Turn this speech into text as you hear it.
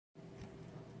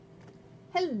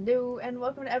Hello, and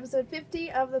welcome to episode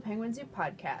 50 of the PenguinSoup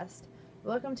podcast.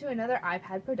 Welcome to another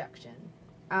iPad production.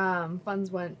 Funds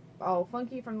went all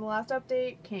funky from the last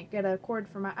update. Can't get a cord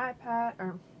for my iPad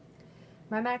or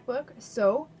my MacBook,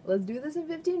 so let's do this in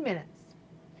 15 minutes.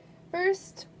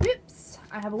 First, whips.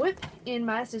 I have a whip in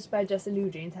my Stitched by Justin New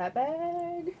Jeans hat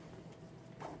bag.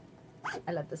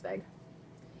 I love this bag.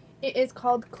 It is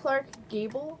called Clark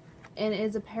Gable, and it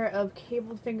is a pair of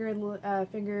cabled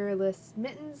fingerless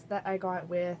mittens that I got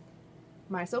with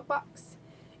my soapbox.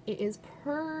 It is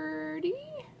pretty.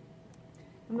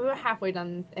 I'm about halfway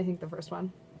done, I think, the first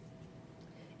one.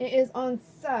 It is on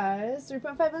size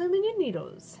 3.5mm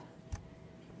needles.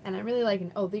 And I'm really liking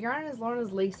it. Oh, the yarn is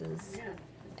Lorna's laces. Yeah,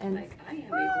 and like I am able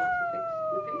to fix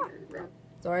repair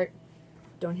sorry,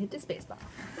 don't hit the spacebar.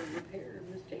 repair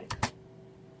mistakes.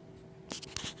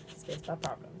 Spacebar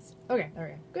problems. Okay, there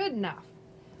we go. Good enough.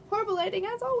 Horrible lighting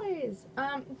as always.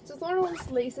 So Lorna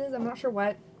wants laces. I'm not sure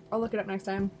what. I'll look it up next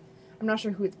time. I'm not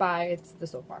sure who it's by. It's the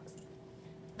soapbox.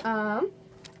 Other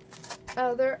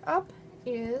up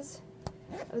is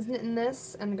I was knitting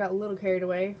this and got a little carried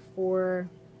away for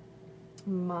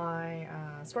my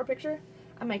store picture.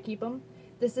 I might keep them.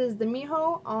 This is the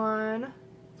Miho on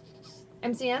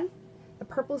MCN. The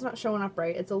purple's not showing up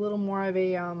right. It's a little more of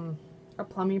a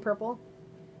plummy purple.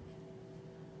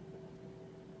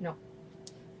 No.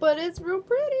 But it's real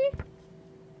pretty.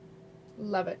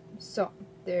 Love it. So,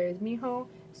 there's Miho.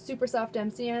 Super soft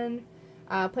MCN.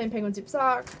 Plain PenguinSoup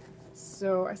sock.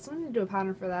 So, I still need to do a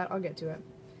pattern for that. I'll get to it.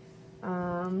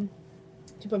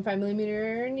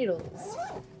 2.5mm needles.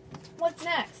 What's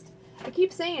next? I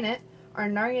keep saying it. Our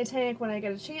Narnia tank when I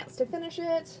get a chance to finish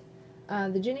it.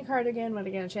 The Ginny cardigan when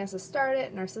I get a chance to start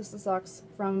it. Narcissa socks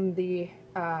from the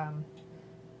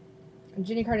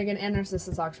Ginny cardigan and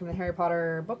Narcissa socks from the Harry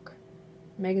Potter book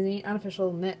magazine,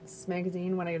 unofficial knits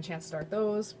magazine when I get a chance to start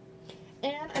those.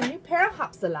 And a new pair of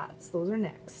Hopsalots. Those are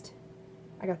next.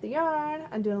 I got the yarn.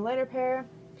 I'm doing a lighter pair.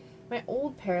 My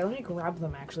old pair, let me grab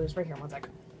them actually. It's right here. One sec.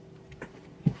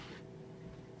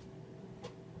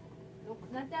 Nope,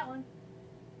 not that one.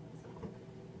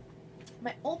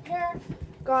 My old pair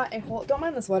got a hole. Don't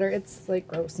mind the sweater. It's like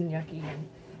gross and yucky, and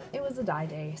it was a dye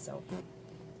day, so.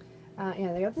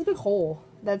 Yeah, they got this big hole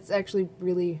that's actually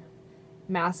really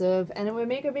massive, and it would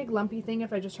make a big lumpy thing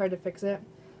if I just tried to fix it.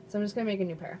 So I'm just gonna make a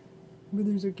new pair. But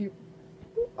these are cute.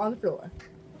 On the floor.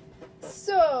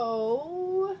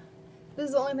 So this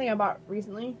is the only thing I bought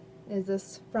recently. Is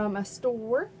this from a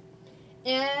store,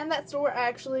 and that store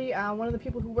actually one of the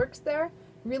people who works there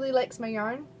really likes my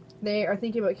yarn. They are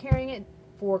thinking about carrying it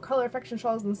for color affection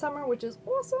shawls in the summer, which is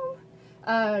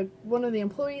awesome. One of the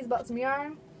employees bought some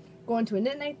yarn. Going to a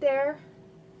knit night there.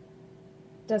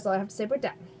 That's all I have to say about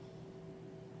that.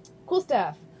 Cool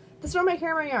stuff. The store might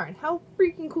carry my yarn. How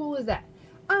freaking cool is that?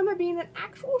 I'm gonna be in an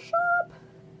actual shop.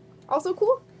 Also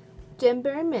cool, Gem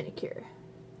Bear manicure.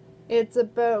 It's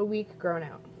about a week grown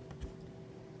out.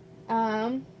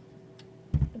 I'm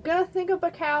gonna think of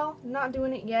Bacal. Not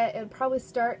doing it yet. It'll probably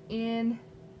start in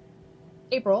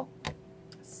April.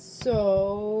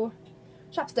 So,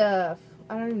 shop stuff.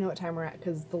 I don't even know what time we're at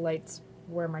because the lights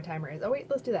where my timer is. Oh wait,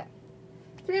 let's do that.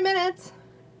 3 minutes.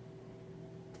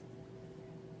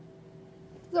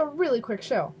 This is a really quick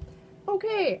show.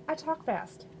 Okay, I talk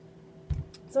fast.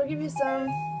 So I'll give you some.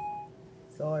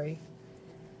 Sorry.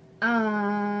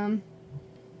 Well,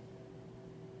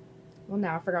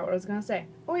 now I forgot what I was gonna say.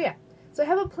 Oh yeah. So I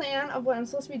have a plan of what I'm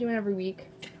supposed to be doing every week.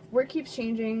 Work keeps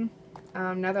changing.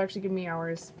 Now they're actually giving me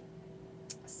hours.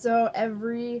 So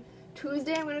every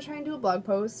Tuesday I'm going to try and do a blog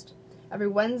post. Every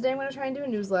Wednesday I'm going to try and do a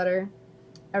newsletter.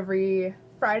 Every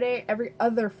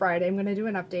other Friday I'm going to do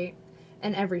an update.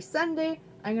 And every Sunday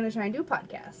I'm going to try and do a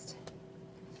podcast.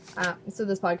 So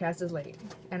this podcast is late.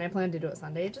 And I planned to do it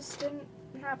Sunday. It just didn't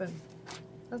happen.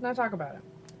 Let's not talk about it.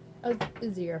 I was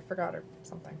busy or forgot or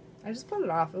something. I just put it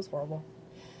off. It was horrible.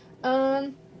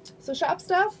 So shop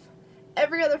stuff.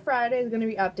 Every other Friday is going to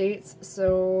be updates.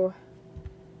 So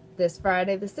this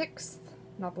Friday the 6th,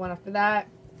 not the one after that.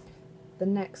 The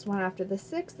next one after the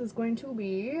 6th is going to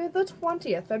be the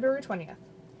 20th, February 20th.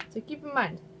 So keep in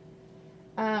mind.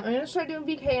 I'm going to try doing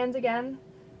VKNs again.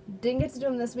 Didn't get to do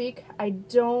them this week. I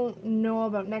don't know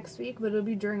about next week, but it'll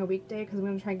be during a weekday because I'm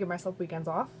going to try and give myself weekends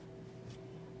off.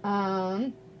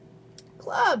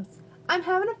 Clubs. I'm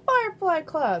having a Firefly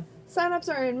Club. Sign-ups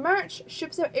are in March.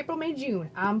 Ships out April, May,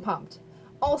 June. I'm pumped.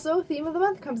 Also, Theme of the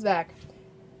Month comes back.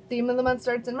 Theme of the Month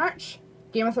starts in March.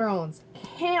 Game of Thrones.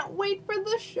 Can't wait for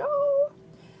the show.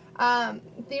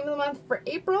 Theme of the Month for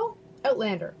April.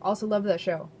 Outlander. Also love that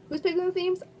show. Who's picking the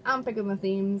themes? I'm picking the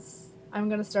themes. I'm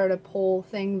going to start a poll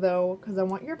thing, though, because I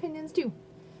want your opinions, too.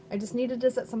 I just needed to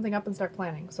set something up and start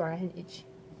planning. Sorry, I had an itch.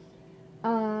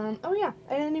 Oh yeah,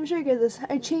 I didn't even show you guys this.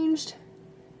 I changed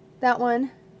that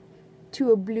one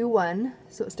to a blue one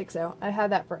so it sticks out. I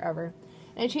had that forever.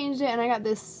 And I changed it and I got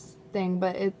this thing,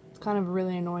 but it's kind of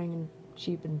really annoying and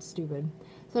cheap and stupid.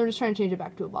 So I'm just trying to change it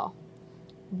back to a ball.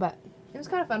 But it was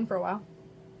kind of fun for a while.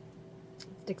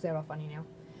 It sticks out all funny now.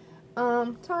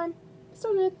 Time.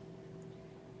 Still good.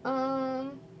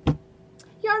 Yarn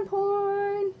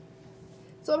porn!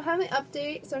 So I'm having an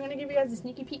update, so I'm going to give you guys a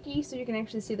sneaky peeky so you can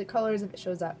actually see the colors if it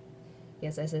shows up.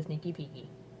 Yes, I said sneaky peeky.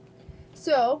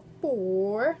 So,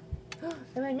 for...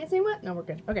 Am I missing one? No, we're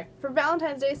good. Okay, for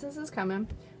Valentine's Day, since it's coming,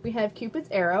 we have Cupid's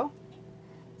Arrow.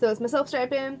 So it's myself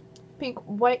striping, pink,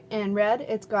 white, and red.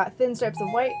 It's got thin stripes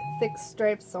of white, thick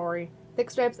stripes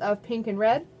of pink and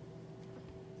red.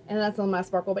 And that's on my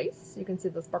sparkle base. You can see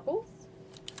the sparkles.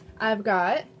 I've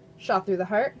got Shot Through the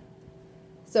Heart.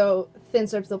 So thin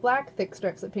stripes of black, thick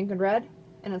stripes of pink and red.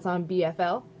 And it's on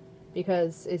BFL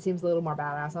because it seems a little more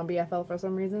badass on BFL for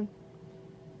some reason.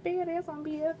 Badass on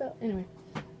BFL. Anyway.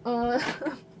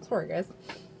 Sorry guys.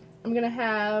 I'm gonna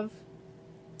have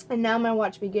And Now My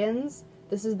Watch Begins.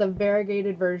 This is the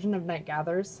variegated version of Night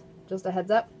Gathers. Just a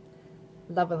heads up.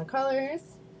 Loving the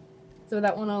colors. So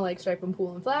that one I'll like stripe and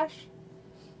pool and flash.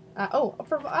 Oh,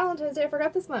 for Valentine's Day I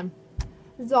forgot this one.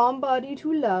 Zombody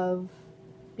to Love.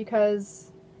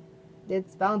 Because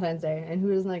it's Valentine's Day and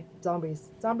who doesn't like zombies?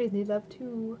 Zombies need love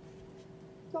too.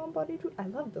 Zombody to... I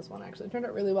love this one actually. It turned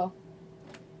out really well.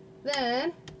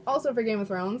 Then, also for Game of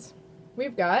Thrones,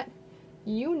 we've got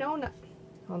You Know Not...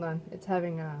 Hold on. It's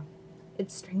having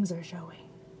its strings are showing.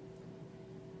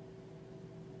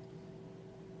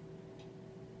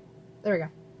 There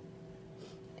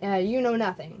we go. You Know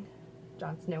Nothing.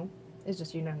 Jon Snow. It's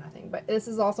just You Know Nothing. But this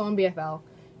is also on BFL.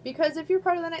 Because if you're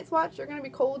part of the Night's Watch, you're going to be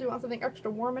cold, you want something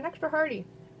extra warm and extra hardy.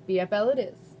 BFL it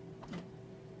is.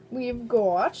 We've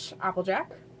got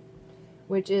Applejack,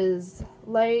 which is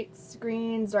lights,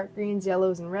 greens, dark greens,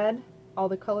 yellows, and red. All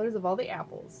the colors of all the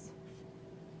apples.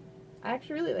 I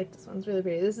actually really like this one. It's really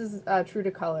pretty. This is true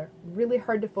to color. Really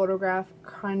hard to photograph,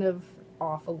 kind of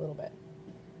off a little bit.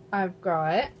 I've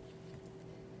got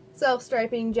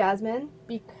Self-Striping Jasmine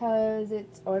because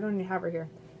it's... Oh, I don't even have her here.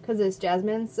 Because it's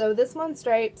Jasmine. So this one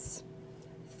stripes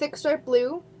thick stripe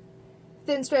blue,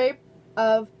 thin stripe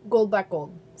of gold, black,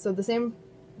 gold. So the same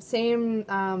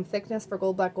thickness for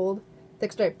gold, black, gold,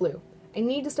 thick stripe blue. I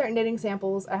need to start knitting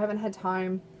samples. I haven't had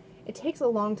time. It takes a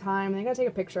long time. I gotta take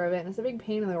a picture of it, and it's a big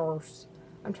pain in the arse.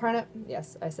 I'm trying to...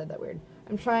 Yes, I said that weird.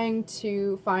 I'm trying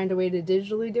to find a way to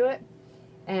digitally do it,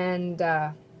 and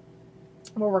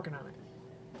we're working on it.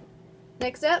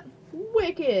 Next up,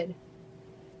 Wicked.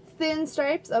 Thin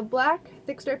stripes of black,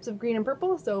 thick stripes of green and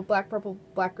purple, so black, purple,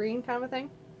 black, green kind of a thing.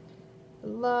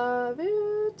 Love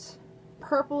it.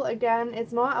 Purple again.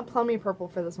 It's not a plummy purple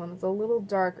for this one. It's a little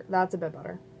dark. That's a bit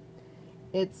better.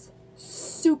 It's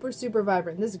super, super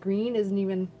vibrant. This green isn't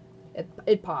even...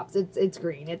 It pops. It's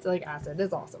green. It's like acid.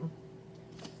 It's awesome.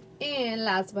 And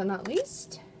last but not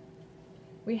least,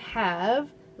 we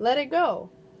have Let It Go.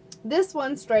 This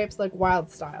one stripes like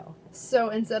wild style. So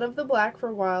instead of the black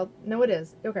for wild... No, it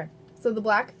is. Okay. So the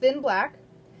black, thick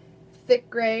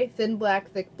gray, thin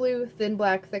black, thick blue, thin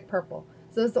black, thick purple.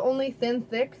 So it's the only thin,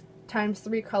 thick times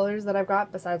 3 colors that I've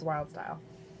got besides wild style.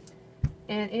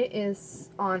 And it is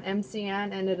on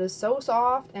MCN and it is so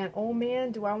soft and oh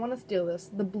man, do I want to steal this.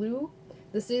 The blue,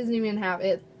 this doesn't even have...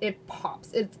 It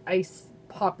pops. It's ice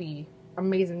poppy.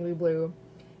 Amazingly blue.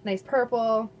 Nice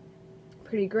purple.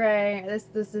 Pretty gray.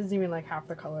 This isn't even like half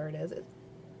the color it is. It's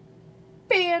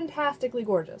fantastically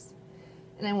gorgeous.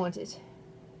 And I want it.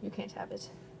 You can't have it.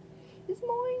 It's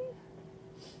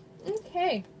mine.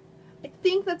 Okay. I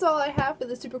think that's all I have for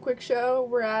the super quick show.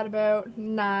 We're at about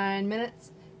 9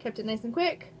 minutes. Kept it nice and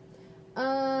quick.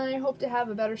 I hope to have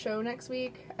a better show next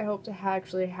week. I hope to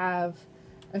actually have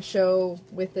a show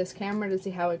with this camera to see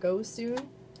how it goes soon.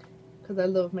 Because I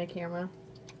love my camera.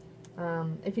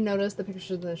 If you notice, the pictures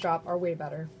in the shop are way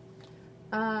better.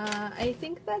 I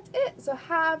think that's it. So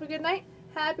have a good night,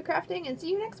 happy crafting, and see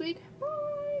you next week. Bye!